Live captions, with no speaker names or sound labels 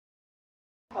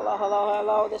Hello, hello,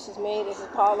 hello. This is me. This is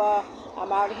Paula.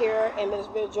 I'm out here in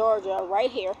Milledgeville, Georgia,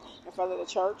 right here in front of the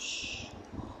church.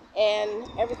 And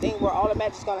everything where all the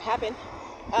magic is going to happen.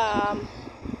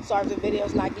 Sorry if the video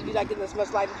is not getting as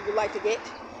much light as you would like to get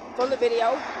from the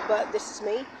video, but this is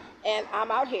me. And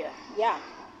I'm out here. Yeah.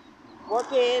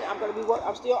 Working. I'm going to be working.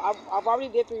 I've already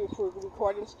did 3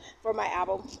 recordings for my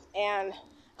album. And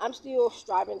I'm still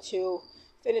striving to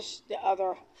finish the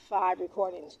other 5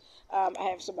 recordings. I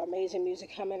have some amazing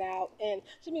music coming out, and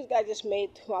some music I just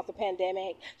made throughout the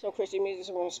pandemic. Some Christian music,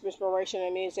 some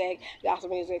inspirational music, gospel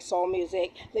music, soul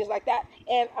music, things like that.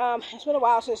 And it's been a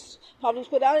while since Paula's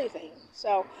put out anything.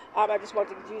 So I just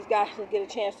wanted you guys to get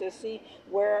a chance to see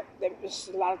where there's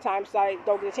a lot of times I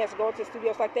don't get a chance to go into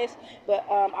studios like this, but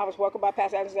I was working by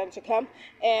Pastor Alexander to come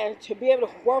and to be able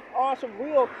to work on some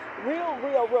real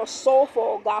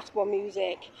soulful gospel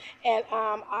music. And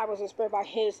I was inspired by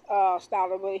his style,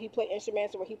 the way he played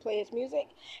instruments, the way he played his music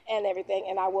and everything.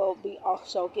 And I will be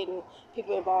also getting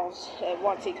people involved that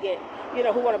want to get,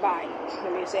 who want to buy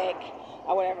the music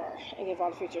or whatever and get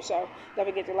involved in the future. So don't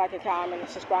forget to like and comment and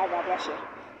subscribe. God bless you.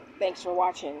 Thanks for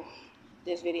watching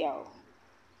this video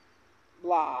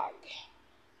blog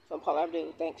from Paula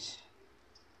Abdul. Thanks.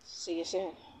 See you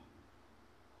soon.